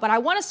you about, but I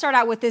want to start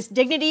out with this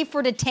Dignity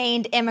for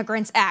Detained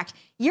Immigrants Act.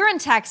 You're in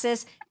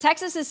Texas.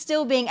 Texas is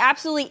still being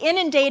absolutely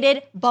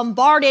inundated,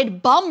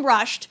 bombarded,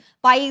 bum-rushed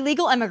by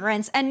illegal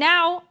immigrants. And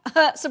now,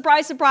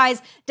 surprise,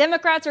 surprise,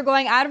 Democrats are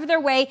going out of their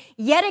way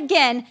yet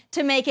again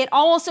to make it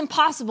almost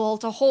impossible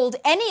to hold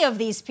any of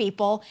these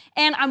people.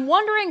 And I'm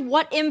wondering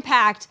what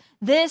impact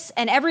this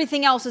and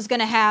everything else is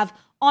going to have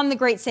on the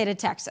great state of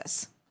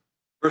Texas.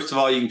 First of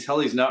all, you can tell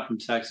he's not from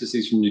Texas.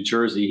 He's from New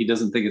Jersey. He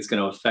doesn't think it's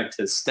going to affect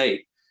his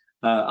state.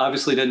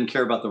 Obviously doesn't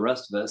care about the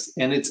rest of us.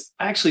 And it's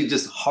actually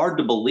just hard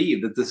to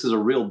believe that this is a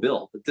real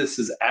bill, that this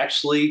is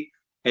actually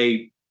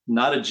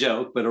not a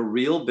joke, but a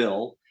real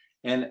bill.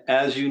 And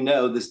as you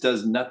know, this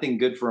does nothing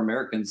good for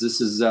Americans. This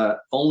is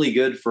only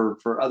good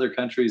for other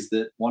countries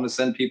that want to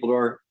send people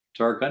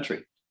to our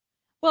country.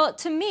 Well,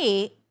 to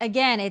me,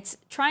 again, it's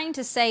trying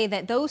to say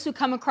that those who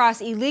come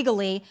across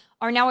illegally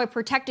are now a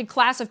protected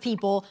class of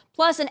people,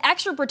 plus an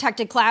extra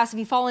protected class if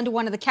you fall into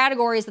one of the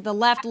categories that the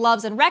left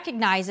loves and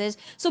recognizes.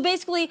 So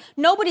basically,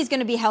 nobody's going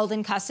to be held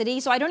in custody.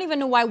 So I don't even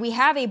know why we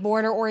have a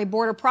border or a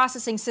border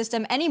processing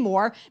system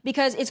anymore,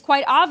 because it's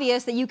quite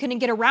obvious that you can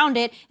get around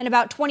it in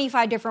about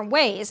 25 different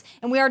ways.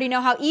 And we already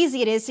know how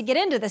easy it is to get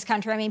into this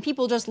country. I mean,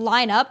 people just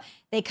line up,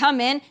 they come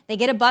in, they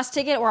get a bus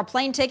ticket or a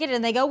plane ticket,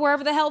 and they go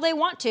wherever the hell they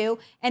want to,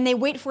 and they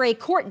wait for a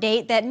court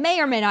date that may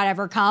or may not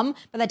ever come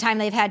by the time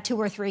they've had 2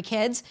 or 3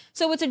 kids.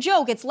 So it's a joke.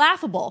 It's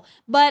laughable.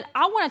 But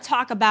I want to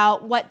talk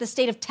about what the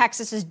state of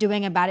Texas is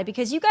doing about it,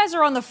 because you guys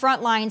are on the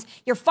front lines.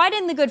 You're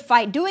fighting the good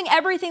fight, doing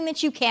everything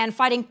that you can,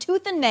 fighting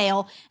tooth and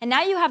nail. And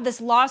now you have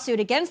this lawsuit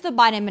against the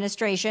Biden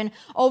administration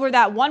over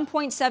that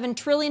 $1.7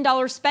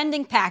 trillion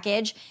spending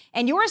package.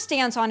 And your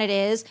stance on it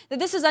is that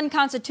this is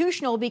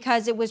unconstitutional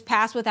because it was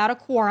passed without a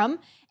quorum.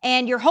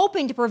 And you're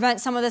hoping to prevent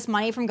some of this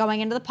money from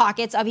going into the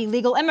pockets of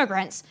illegal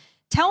immigrants.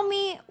 Tell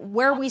me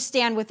where we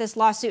stand with this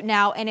lawsuit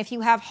now, and if you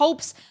have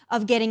hopes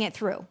of getting it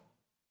through.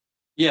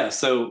 Yeah,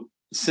 so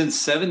since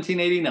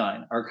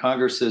 1789, our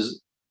Congress has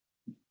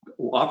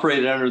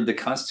operated under the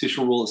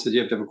constitutional rule that says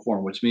you have to have a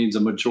quorum, which means a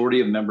majority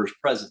of members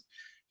present.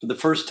 For the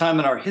first time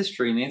in our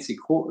history,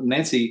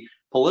 Nancy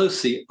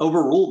Pelosi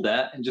overruled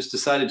that and just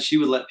decided she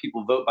would let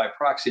people vote by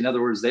proxy. In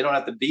other words, they don't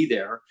have to be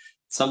there.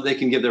 They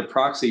can give their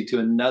proxy to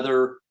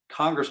another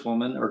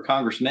congresswoman or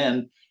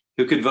congressman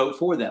who could vote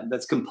for them.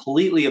 That's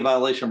completely a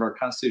violation of our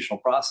constitutional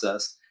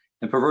process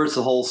and perverts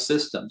the whole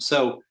system.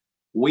 So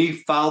we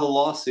filed a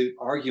lawsuit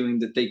arguing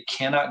that they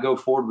cannot go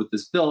forward with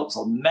this bill. It was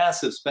a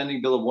massive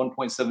spending bill of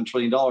 $1.7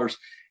 trillion.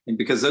 And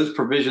because those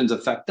provisions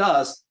affect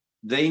us,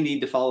 they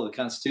need to follow the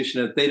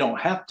Constitution. If they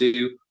don't have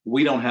to,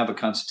 we don't have a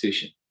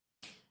Constitution.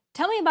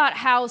 Tell me about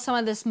how some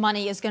of this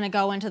money is going to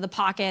go into the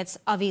pockets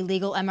of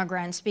illegal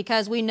immigrants,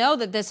 because we know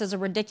that this is a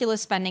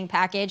ridiculous spending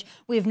package.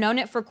 We've known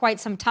it for quite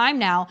some time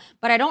now,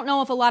 but I don't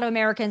know if a lot of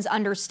Americans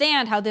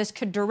understand how this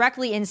could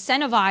directly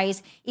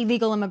incentivize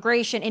illegal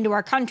immigration into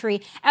our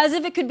country, as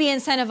if it could be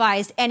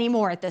incentivized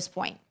anymore at this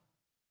point.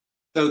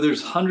 So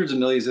there's hundreds of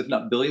millions, if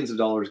not billions of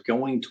dollars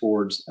going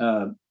towards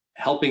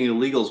helping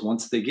illegals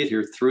once they get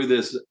here through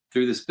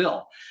this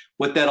bill.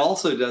 What that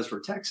also does for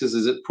Texas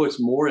is it puts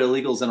more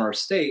illegals in our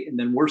state, and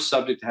then we're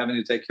subject to having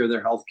to take care of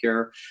their health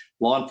care,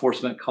 law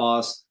enforcement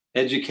costs,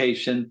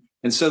 education.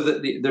 And so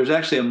there's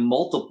actually a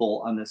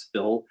multiple on this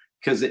bill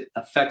because it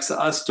affects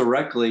us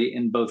directly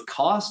in both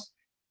cost,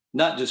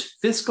 not just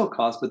fiscal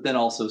costs, but then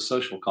also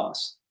social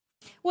costs.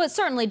 Well, it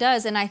certainly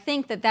does. And I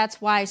think that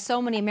that's why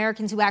so many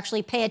Americans who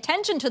actually pay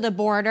attention to the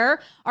border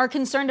are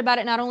concerned about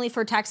it, not only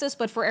for Texas,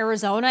 but for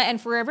Arizona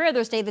and for every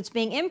other state that's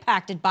being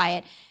impacted by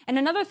it. And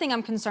another thing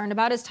I'm concerned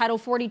about is Title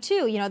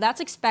 42. You know, that's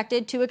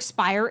expected to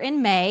expire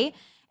in May.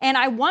 And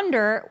I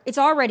wonder, it's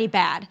already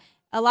bad.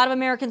 A lot of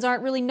Americans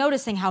aren't really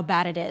noticing how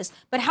bad it is.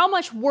 But how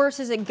much worse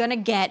is it going to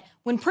get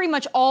when pretty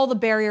much all the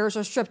barriers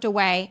are stripped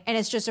away and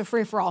it's just a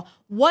free-for-all?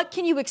 What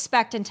can you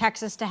expect in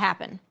Texas to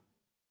happen?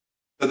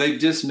 So they've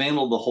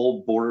dismantled the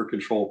whole border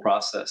control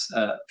process.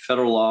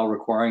 Federal law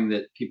requiring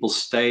that people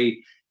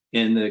stay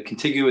in the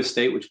contiguous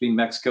state, which being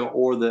Mexico,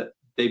 or that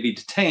they be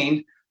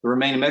detained, but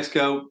remain in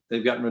Mexico.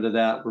 They've gotten rid of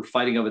that. We're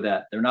fighting over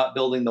that. They're not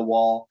building the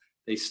wall.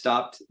 They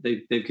stopped.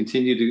 They've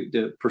continued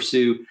to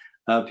pursue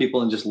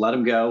people and just let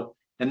them go.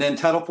 And then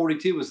Title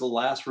 42 was the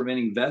last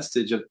remaining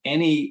vestige of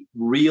any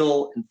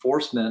real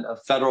enforcement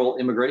of federal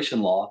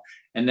immigration law.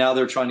 And now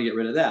they're trying to get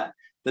rid of that.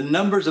 The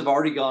numbers have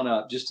already gone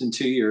up just in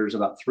 2 years,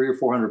 about 300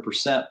 or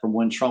 400% from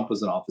when Trump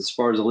was in office, as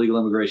far as illegal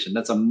immigration.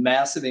 That's a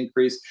massive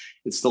increase.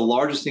 It's the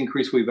largest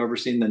increase we've ever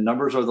seen. The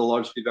numbers are the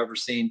largest we've ever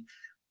seen.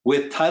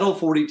 With Title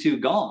 42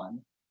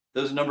 gone,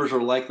 those numbers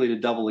are likely to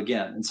double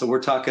again. And so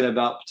we're talking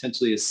about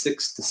potentially a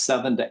 6 to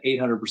 7 to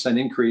 800%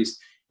 increase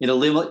in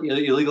illegal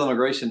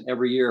immigration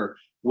every year,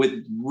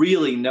 with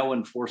really no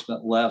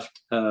enforcement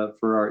left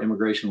for our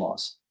immigration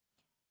laws.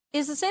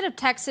 Is the state of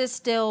Texas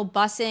still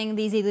busing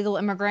these illegal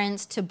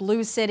immigrants to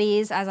blue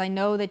cities, as I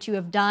know that you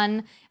have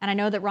done, and I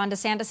know that Ron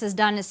DeSantis has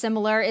done is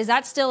similar? Is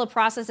that still a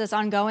process that's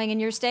ongoing in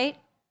your state?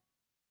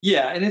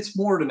 Yeah, and it's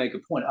more to make a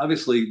point.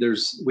 Obviously,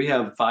 we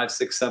have 5,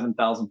 6,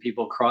 7,000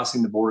 people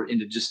crossing the border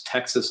into just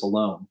Texas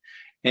alone,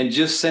 and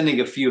just sending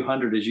a few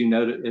hundred, as you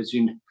noted, as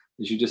you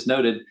just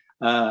noted,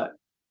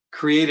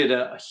 created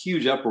a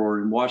huge uproar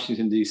in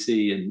Washington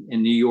D.C. and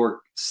in New York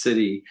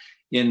City,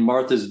 in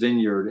Martha's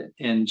Vineyard,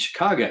 in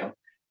Chicago.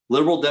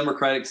 Liberal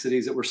Democratic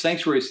cities that were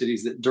sanctuary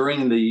cities that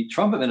during the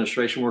Trump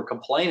administration were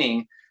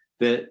complaining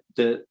that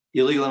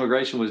illegal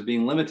immigration was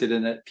being limited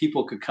and that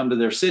people could come to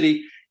their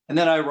city. And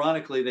then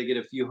ironically, they get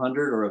a few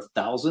hundred or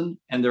 1,000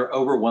 and they're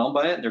overwhelmed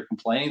by it. And they're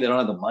complaining they don't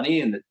have the money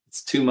and that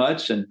it's too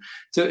much. And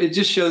so it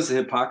just shows the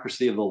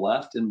hypocrisy of the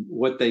left, and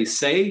what they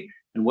say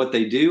and what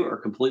they do are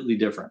completely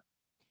different.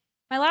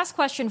 My last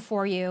question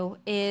for you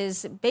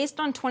is based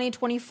on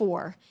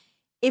 2024.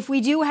 If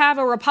we do have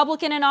a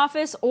Republican in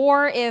office,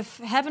 or if,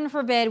 heaven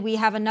forbid, we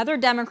have another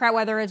Democrat,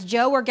 whether it's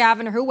Joe or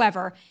Gavin or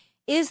whoever,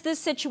 is this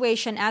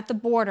situation at the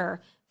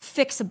border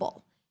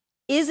fixable?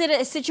 Is it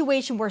a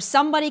situation where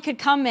somebody could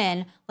come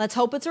in, let's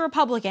hope it's a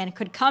Republican,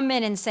 could come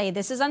in and say,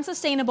 this is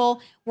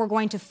unsustainable, we're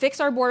going to fix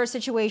our border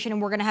situation,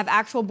 and we're going to have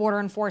actual border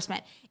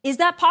enforcement? Is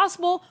that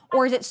possible,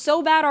 or is it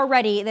so bad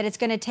already that it's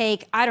going to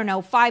take,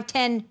 5,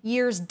 10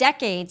 years,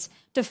 decades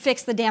to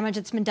fix the damage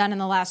that's been done in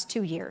the last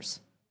 2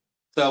 years?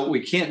 So we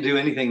can't do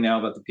anything now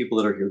about the people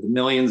that are here, the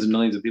millions and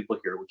millions of people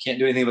here. We can't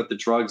do anything about the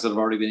drugs that have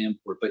already been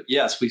imported. But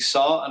yes, we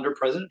saw under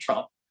President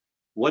Trump,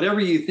 whatever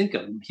you think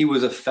of him, he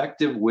was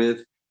effective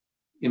with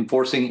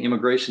enforcing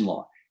immigration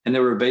law. And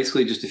there were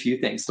basically just a few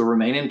things. The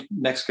Remain in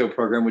Mexico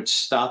program, which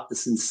stopped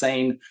this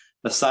insane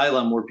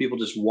asylum where people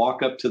just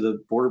walk up to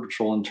the Border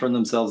Patrol and turn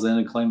themselves in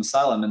and claim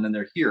asylum, and then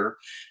they're here.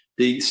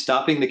 The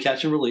stopping the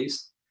catch and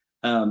release,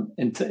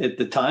 and at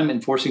the time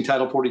enforcing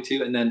Title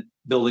 42, and then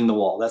building the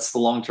wall. That's the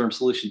long-term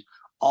solution.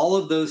 All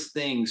of those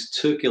things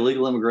took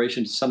illegal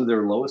immigration to some of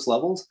their lowest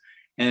levels.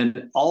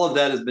 And all of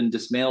that has been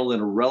dismantled in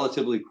a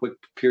relatively quick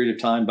period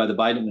of time by the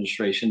Biden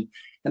administration.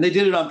 And they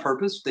did it on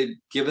purpose. They've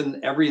given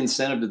every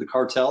incentive to the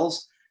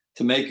cartels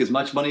to make as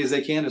much money as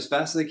they can, as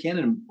fast as they can,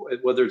 and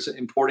whether it's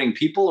importing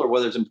people or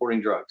whether it's importing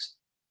drugs.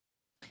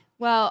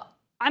 Well,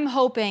 I'm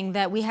hoping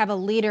that we have a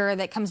leader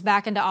that comes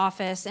back into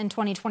office in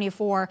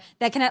 2024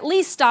 that can at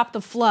least stop the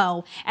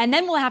flow. And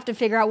then we'll have to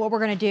figure out what we're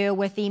going to do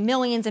with the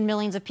millions and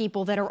millions of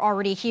people that are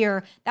already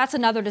here. That's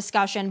another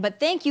discussion. But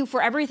thank you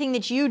for everything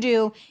that you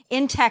do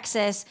in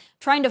Texas,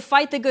 trying to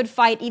fight the good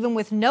fight, even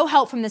with no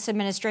help from this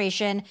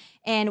administration.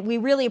 And we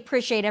really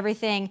appreciate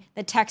everything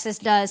that Texas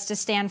does to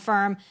stand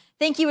firm.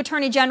 Thank you,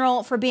 Attorney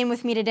General, for being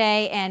with me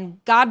today,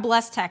 and God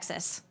bless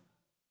Texas.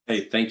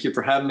 Hey, thank you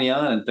for having me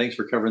on, and thanks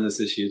for covering this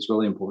issue. It's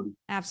really important.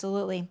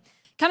 Absolutely.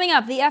 Coming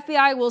up, the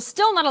FBI will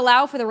still not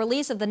allow for the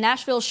release of the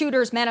Nashville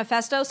Shooters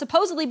Manifesto,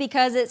 supposedly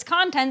because its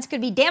contents could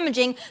be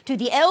damaging to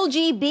the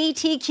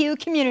LGBTQ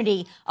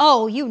community.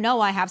 Oh, you know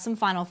I have some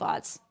final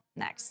thoughts.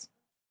 Next.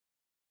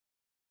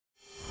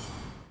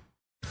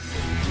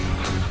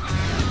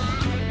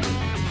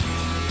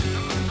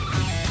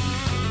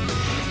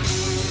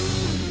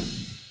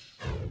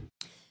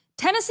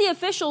 Tennessee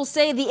officials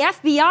say the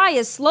FBI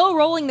is slow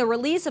rolling the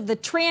release of the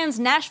trans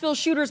Nashville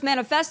Shooters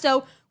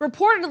Manifesto,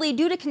 reportedly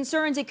due to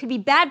concerns it could be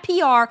bad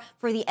PR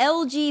for the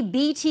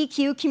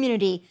LGBTQ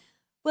community.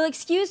 Well,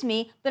 excuse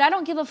me, but I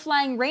don't give a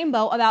flying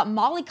rainbow about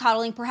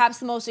mollycoddling perhaps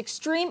the most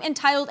extreme,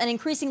 entitled, and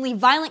increasingly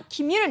violent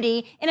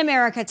community in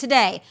America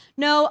today.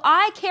 No,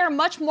 I care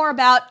much more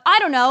about,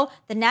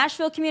 the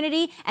Nashville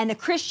community and the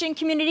Christian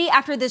community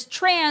after this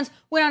trans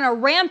went on a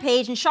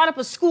rampage and shot up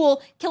a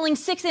school, killing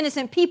 6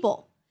 innocent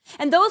people.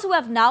 And those who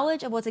have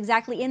knowledge of what's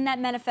exactly in that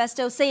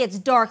manifesto say it's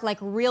dark, like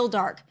real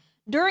dark.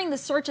 During the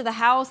search of the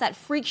house that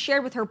Freak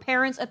shared with her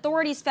parents,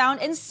 authorities found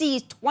and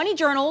seized 20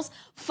 journals,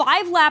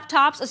 5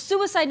 laptops, a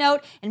suicide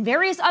note, and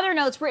various other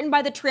notes written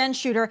by the trans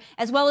shooter,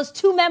 as well as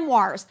 2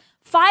 memoirs,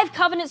 5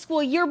 Covenant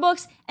School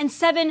yearbooks, and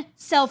 7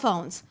 cell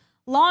phones.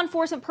 Law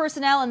enforcement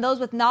personnel and those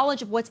with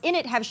knowledge of what's in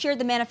it have shared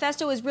the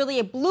manifesto is really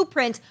a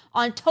blueprint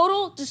on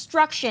total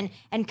destruction,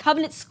 and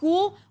Covenant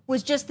School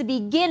was just the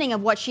beginning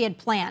of what she had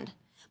planned.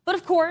 But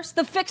of course,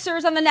 the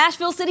fixers on the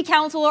Nashville City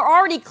Council are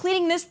already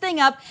cleaning this thing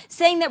up,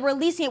 saying that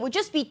releasing it would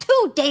just be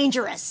too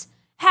dangerous.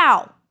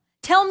 How?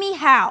 Tell me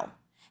how.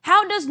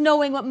 How does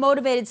knowing what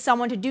motivated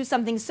someone to do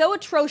something so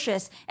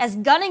atrocious as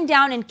gunning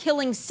down and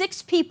killing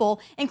 6 people,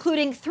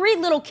 including 3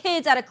 little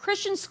kids at a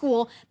Christian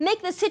school,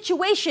 make the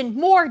situation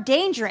more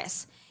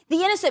dangerous?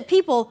 The innocent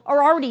people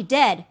are already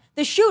dead.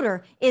 The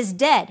shooter is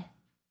dead.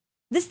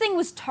 This thing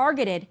was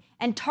targeted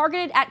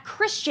at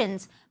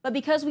Christians, but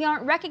because we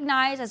aren't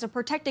recognized as a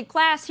protected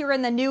class here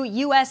in the new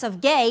U.S.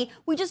 of gay,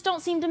 we just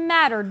don't seem to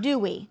matter, do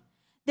we?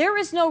 There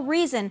is no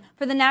reason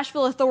for the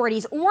Nashville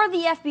authorities or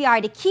the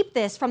FBI to keep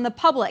this from the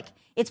public.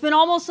 It's been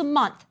almost a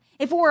month.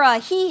 If it were a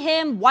he,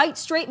 him, white,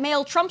 straight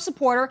male Trump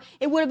supporter,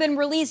 it would have been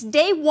released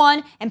day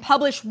one and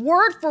published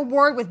word for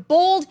word with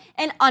bold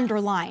and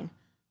underline.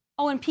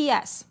 Oh, and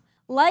P.S.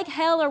 Like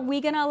hell are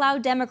we going to allow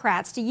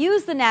Democrats to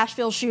use the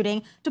Nashville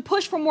shooting to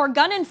push for more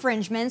gun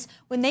infringements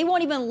when they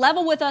won't even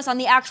level with us on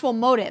the actual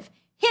motive?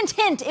 Hint,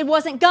 hint, it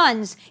wasn't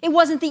guns. It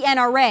wasn't the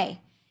NRA.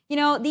 You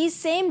know, these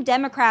same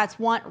Democrats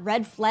want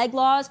red flag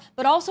laws,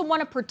 but also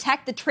want to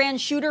protect the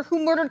trans shooter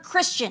who murdered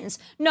Christians.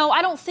 No,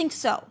 I don't think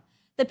so.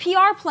 The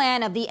PR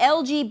plan of the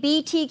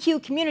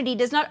LGBTQ community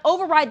does not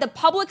override the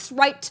public's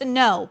right to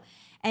know.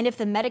 And if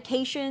the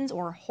medications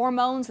or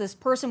hormones this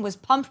person was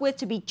pumped with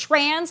to be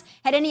trans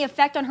had any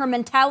effect on her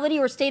mentality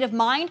or state of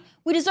mind,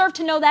 we deserve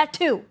to know that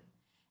too.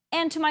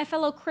 And to my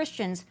fellow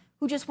Christians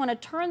who just want to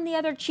turn the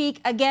other cheek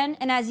again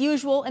and as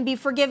usual and be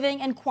forgiving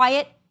and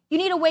quiet, you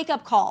need a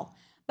wake-up call.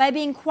 By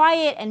being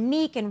quiet and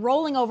meek and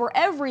rolling over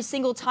every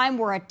single time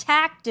we're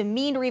attacked,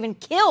 demeaned, or even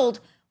killed,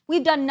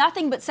 we've done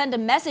nothing but send a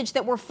message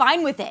that we're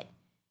fine with it.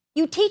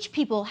 You teach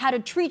people how to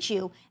treat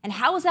you, and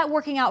how is that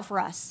working out for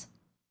us?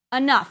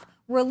 Enough.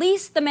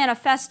 Release the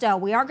manifesto.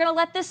 We aren't going to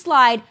let this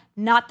slide,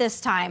 not this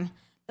time.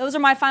 Those are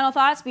my final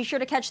thoughts. Be sure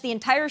to catch the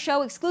entire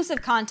show,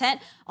 exclusive content,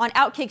 on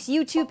Outkick's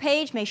YouTube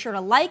page. Make sure to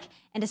like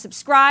and to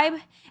subscribe.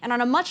 And on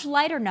a much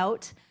lighter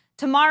note,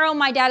 tomorrow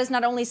my dad is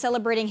not only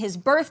celebrating his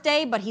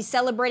birthday, but he's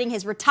celebrating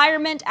his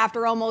retirement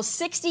after almost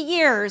 60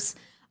 years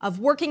of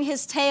working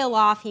his tail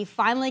off. He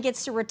finally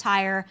gets to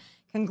retire.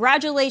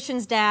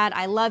 Congratulations, Dad.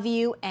 I love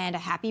you, and a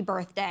happy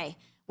birthday.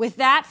 With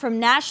that, from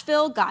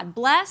Nashville, God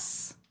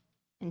bless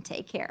and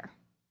take care.